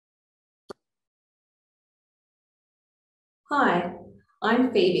Hi,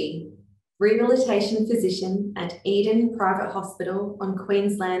 I'm Phoebe, Rehabilitation Physician at Eden Private Hospital on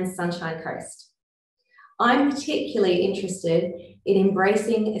Queensland's Sunshine Coast. I'm particularly interested in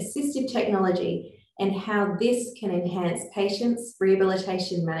embracing assistive technology and how this can enhance patients'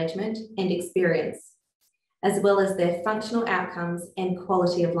 rehabilitation management and experience, as well as their functional outcomes and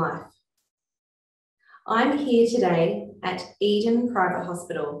quality of life. I'm here today at Eden Private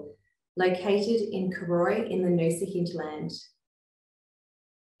Hospital, located in Karoi in the Noosa hinterland.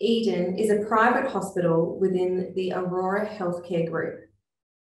 Eden is a private hospital within the Aurora Healthcare group.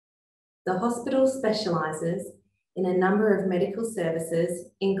 The hospital specialises in a number of medical services,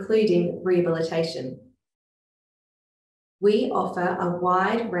 including rehabilitation. We offer a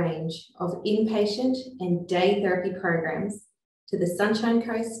wide range of inpatient and day therapy programs to the Sunshine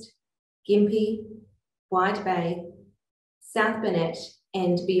Coast, Gympie, White Bay, South Burnett,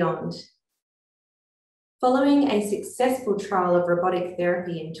 and beyond. Following a successful trial of robotic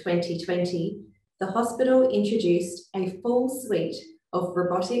therapy in 2020, the hospital introduced a full suite of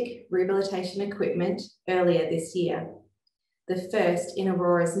robotic rehabilitation equipment earlier this year, the first in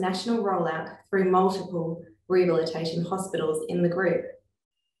Aurora's national rollout through multiple rehabilitation hospitals in the group.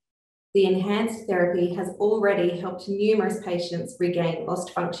 The enhanced therapy has already helped numerous patients regain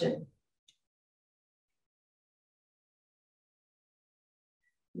lost function.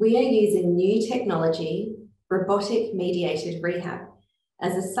 We are using new technology, robotic-mediated rehab,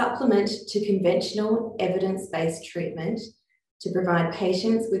 as a supplement to conventional evidence-based treatment to provide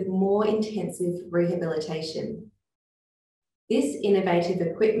patients with more intensive rehabilitation. This innovative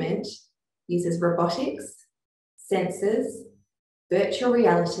equipment uses robotics, sensors, virtual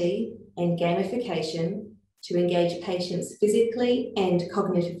reality, and gamification to engage patients physically and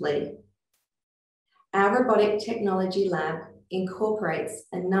cognitively. Our robotic technology lab incorporates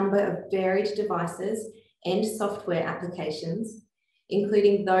a number of varied devices and software applications,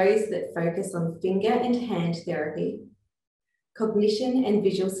 including those that focus on finger and hand therapy, cognition and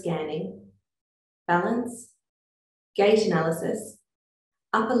visual scanning, balance, gait analysis,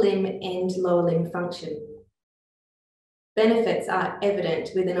 upper limb and lower limb function. Benefits are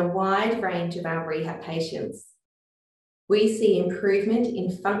evident within a wide range of our rehab patients. We see improvement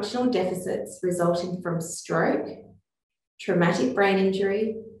in functional deficits resulting from stroke, traumatic brain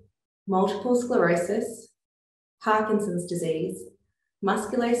injury, multiple sclerosis, Parkinson's disease,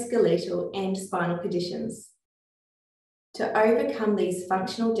 musculoskeletal and spinal conditions. To overcome these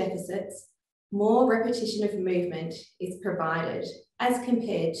functional deficits, more repetition of movement is provided as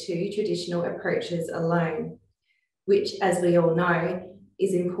compared to traditional approaches alone, which, as we all know,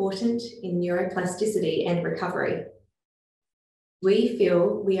 is important in neuroplasticity and recovery. We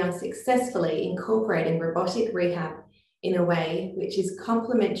feel we are successfully incorporating robotic rehab in a way which is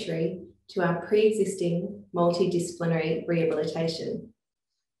complementary to our pre-existing multidisciplinary rehabilitation.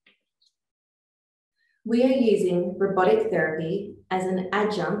 We are using robotic therapy as an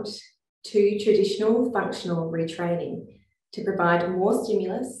adjunct to traditional functional retraining to provide more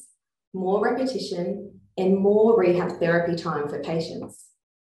stimulus, more repetition, and more rehab therapy time for patients.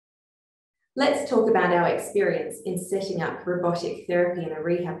 Let's talk about our experience in setting up robotic therapy in a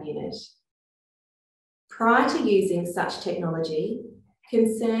rehab unit. Prior to using such technology,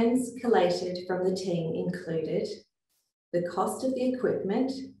 concerns collated from the team included the cost of the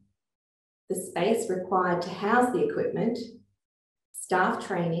equipment, the space required to house the equipment, staff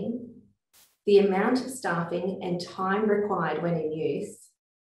training, the amount of staffing and time required when in use,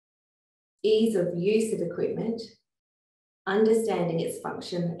 ease of use of equipment, understanding its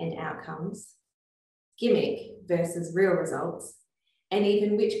function and outcomes, gimmick versus real results, and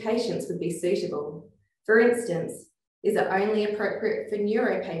even which patients would be suitable. For instance, is it only appropriate for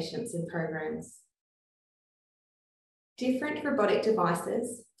neuro patients in programs? Different robotic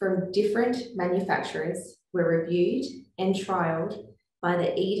devices from different manufacturers were reviewed and trialled by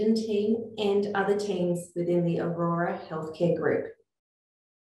the Eden team and other teams within the Aurora Healthcare group.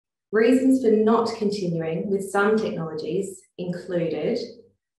 Reasons for not continuing with some technologies included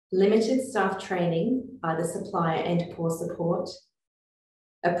limited staff training by the supplier and poor support,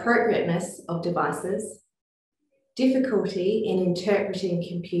 appropriateness of devices, difficulty in interpreting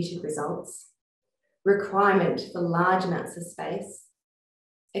computed results, requirement for large amounts of space,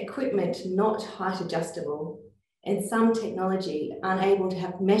 equipment not height adjustable, and some technology unable to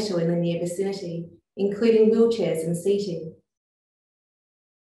have metal in the near vicinity, including wheelchairs and seating.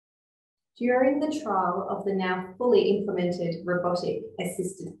 During the trial of the now fully implemented robotic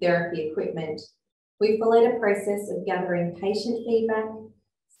assisted therapy equipment, we followed a process of gathering patient feedback,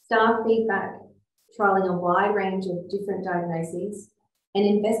 staff feedback, trialling a wide range of different diagnoses, and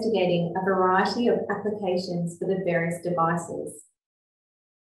investigating a variety of applications for the various devices.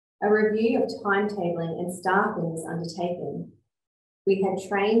 A review of timetabling and staffing was undertaken. We had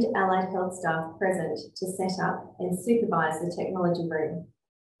trained allied health staff present to set up and supervise the technology room.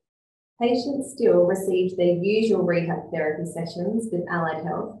 Patients still received their usual rehab therapy sessions with allied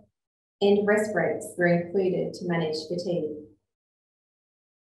health, and rest breaks were included to manage fatigue.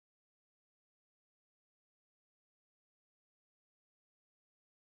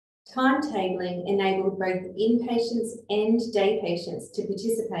 Timetabling enabled both inpatients and day patients to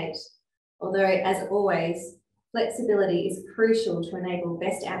participate, although, as always, flexibility is crucial to enable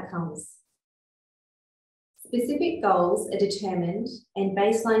best outcomes. Specific goals are determined and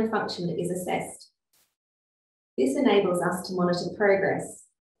baseline function is assessed. This enables us to monitor progress,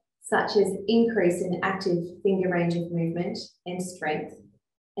 such as increase in active finger range of movement and strength,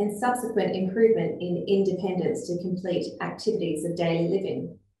 and subsequent improvement in independence to complete activities of daily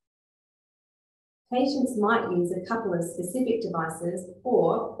living. Patients might use a couple of specific devices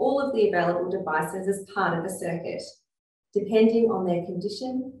or all of the available devices as part of a circuit, depending on their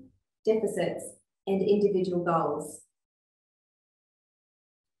condition, deficits, and individual goals.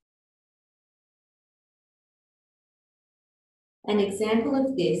 An example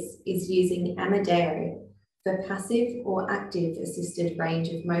of this is using Amadeo for passive or active assisted range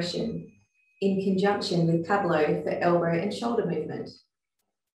of motion in conjunction with Pablo for elbow and shoulder movement.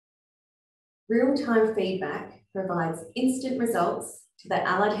 Real-time feedback provides instant results to the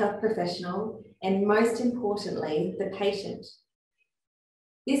allied health professional and, most importantly, the patient.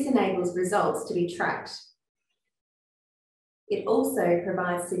 This enables results to be tracked. It also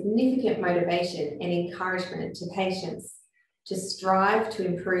provides significant motivation and encouragement to patients to strive to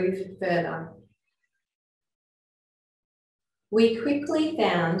improve further. We quickly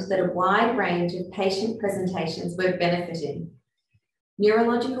found that a wide range of patient presentations were benefiting.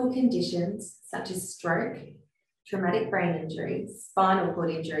 Neurological conditions such as stroke, traumatic brain injury, spinal cord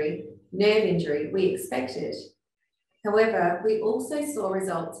injury, nerve injury, we expected. However, we also saw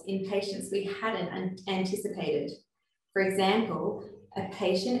results in patients we hadn't anticipated. For example, a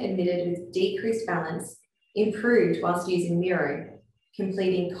patient admitted with decreased balance improved whilst using Miro,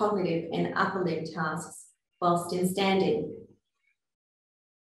 completing cognitive and upper limb tasks whilst in standing.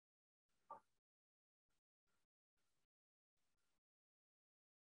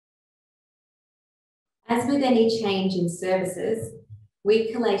 As with any change in services,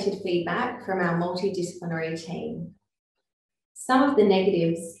 we collated feedback from our multidisciplinary team. Some of the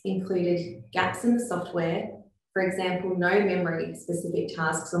negatives included gaps in the software, for example, no memory-specific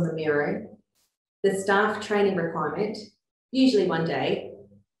tasks on the Miro, the staff training requirement, usually one day,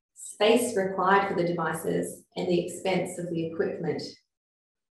 space required for the devices, and the expense of the equipment.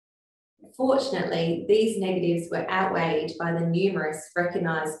 Fortunately, these negatives were outweighed by the numerous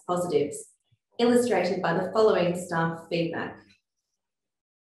recognised positives, illustrated by the following staff feedback.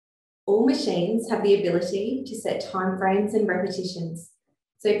 All machines have the ability to set timeframes and repetitions,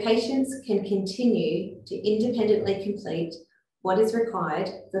 so patients can continue to independently complete what is required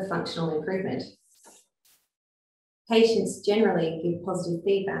for functional improvement. Patients generally give positive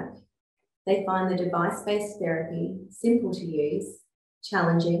feedback. They find the device-based therapy simple to use,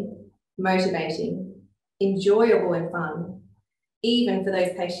 challenging, motivating, enjoyable and fun, even for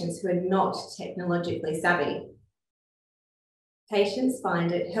those patients who are not technologically savvy. Patients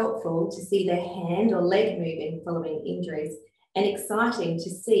find it helpful to see their hand or leg moving following injuries, and exciting to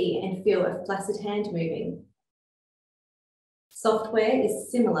see and feel a flaccid hand moving. Software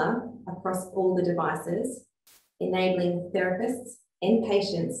is similar across all the devices, enabling therapists and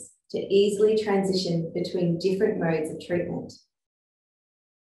patients to easily transition between different modes of treatment.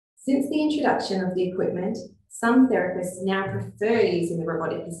 Since the introduction of the equipment, some therapists now prefer using the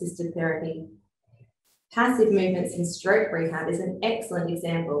robotic-assisted therapy. Passive movements in stroke rehab is an excellent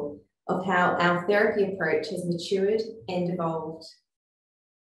example of how our therapy approach has matured and evolved.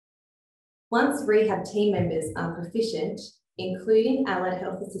 Once rehab team members are proficient, including allied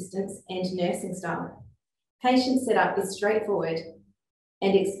health assistants and nursing staff, patient setup is straightforward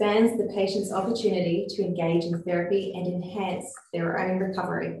and expands the patient's opportunity to engage in therapy and enhance their own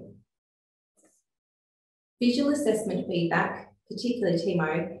recovery. Visual assessment feedback, particularly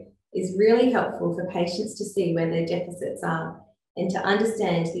TMO, is really helpful for patients to see where their deficits are and to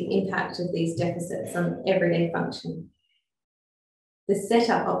understand the impact of these deficits on everyday function. The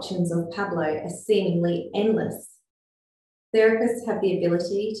setup options of Pablo are seemingly endless. Therapists have the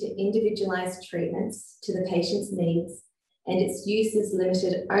ability to individualise treatments to the patient's needs, and its use is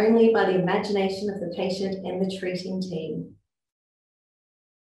limited only by the imagination of the patient and the treating team.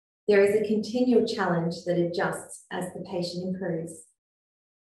 There is a continual challenge that adjusts as the patient improves.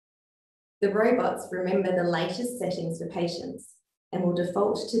 The robots remember the latest settings for patients and will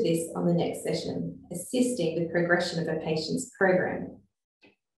default to this on the next session, assisting with progression of a patient's program.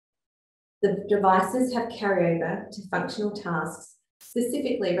 The devices have carryover to functional tasks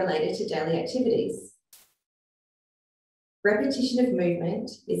specifically related to daily activities. Repetition of movement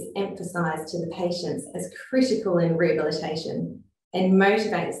is emphasised to the patients as critical in rehabilitation and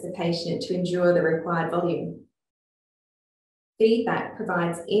motivates the patient to endure the required volume. Feedback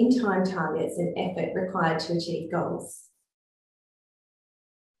provides in-time targets and effort required to achieve goals.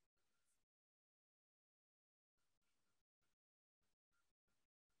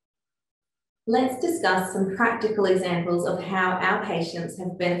 Let's discuss some practical examples of how our patients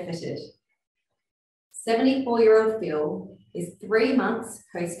have benefited. 74-year-old Phil is 3 months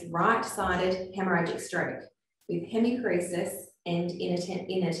post right-sided hemorrhagic stroke with hemiparesis and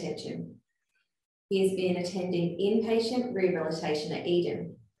inattention. He has been attending inpatient rehabilitation at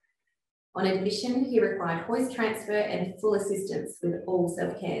Eden. On admission, he required hoist transfer and full assistance with all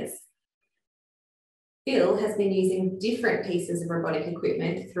self-cares. Phil has been using different pieces of robotic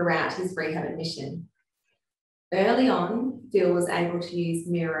equipment throughout his rehab admission. Early on, Phil was able to use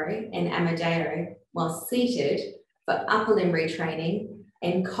Miro and Amadeo while seated for upper limb retraining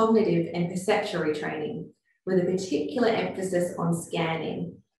and cognitive and perceptual retraining, with a particular emphasis on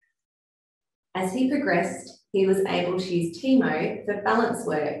scanning. As he progressed, he was able to use Timo for balance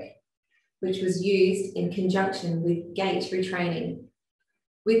work, which was used in conjunction with gait retraining.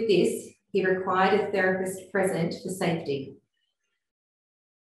 With this, he required a therapist present for safety.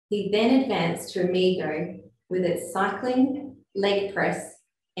 He then advanced to Amigo with its cycling, leg press,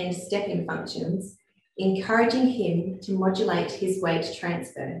 and stepping functions, encouraging him to modulate his weight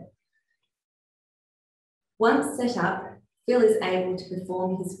transfer. Once set up, Phil is able to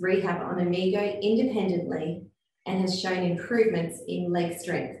perform his rehab on Amigo independently and has shown improvements in leg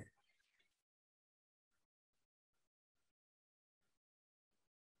strength.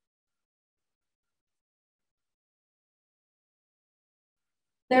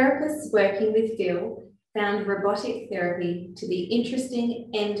 Therapists working with Phil found robotic therapy to be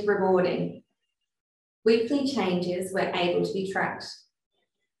interesting and rewarding. Weekly changes were able to be tracked.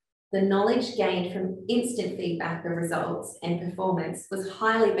 The knowledge gained from instant feedback of results and performance was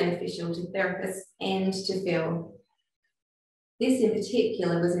highly beneficial to therapists and to Phil. This in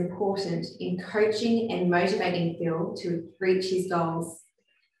particular was important in coaching and motivating Phil to reach his goals.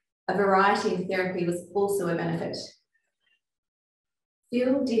 A variety of therapy was also a benefit.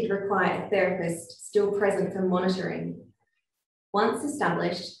 Phil did require a therapist still present for monitoring. Once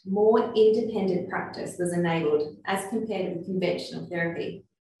established, more independent practice was enabled as compared with conventional therapy.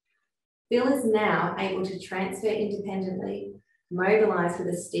 Phil is now able to transfer independently, mobilise with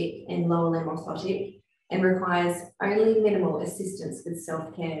a stick and lower limb orthotic, and requires only minimal assistance with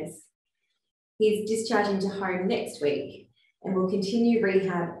self-cares. He is discharging to home next week and will continue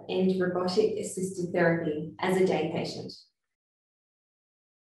rehab and robotic-assisted therapy as a day patient.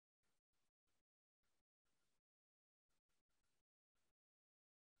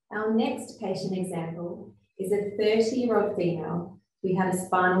 Our next patient example is a 30-year-old female who had a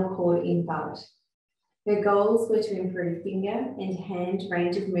spinal cord infarct. Her goals were to improve finger and hand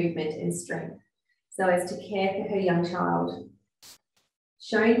range of movement and strength so as to care for her young child.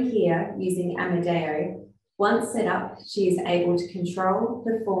 Shown here using Amadeo, once set up, she is able to control,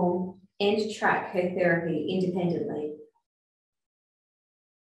 perform, and track her therapy independently.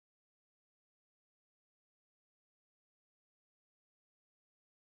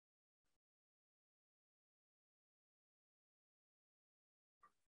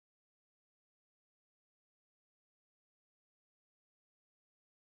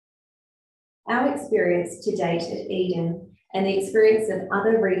 Our experience to date at Eden and the experience of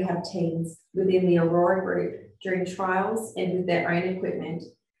other rehab teams within the Aurora group during trials and with their own equipment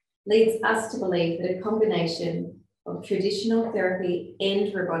leads us to believe that a combination of traditional therapy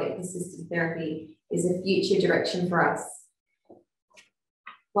and robotic-assisted therapy is a future direction for us.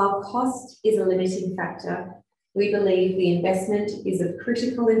 While cost is a limiting factor, we believe the investment is of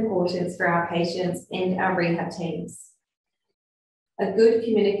critical importance for our patients and our rehab teams. A good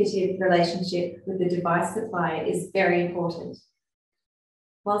communicative relationship with the device supplier is very important.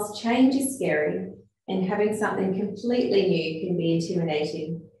 Whilst change is scary and having something completely new can be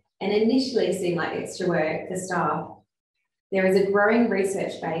intimidating and initially seem like extra work for staff, there is a growing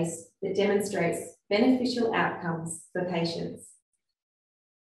research base that demonstrates beneficial outcomes for patients.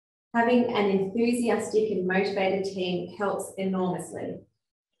 Having an enthusiastic and motivated team helps enormously.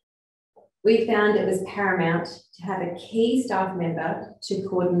 We found it was paramount to have a key staff member to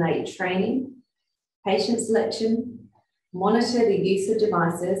coordinate training, patient selection, monitor the use of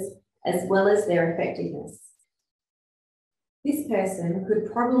devices, as well as their effectiveness. This person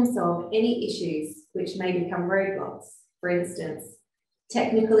could problem solve any issues which may become roadblocks, for instance,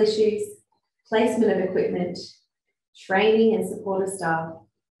 technical issues, placement of equipment, training and support of staff,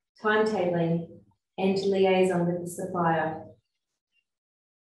 timetabling, and liaison with the supplier.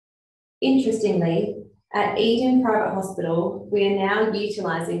 Interestingly, at Eden Private Hospital, we are now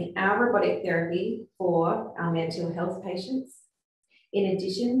utilising our robotic therapy for our mental health patients. In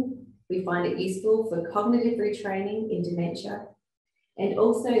addition, we find it useful for cognitive retraining in dementia and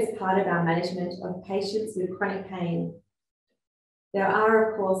also as part of our management of patients with chronic pain. There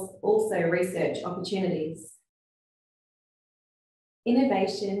are, of course, also research opportunities.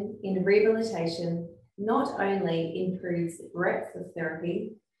 Innovation in rehabilitation not only improves breadth of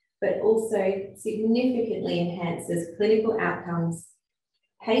therapy, but also significantly enhances clinical outcomes,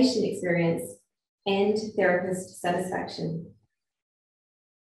 patient experience, and therapist satisfaction.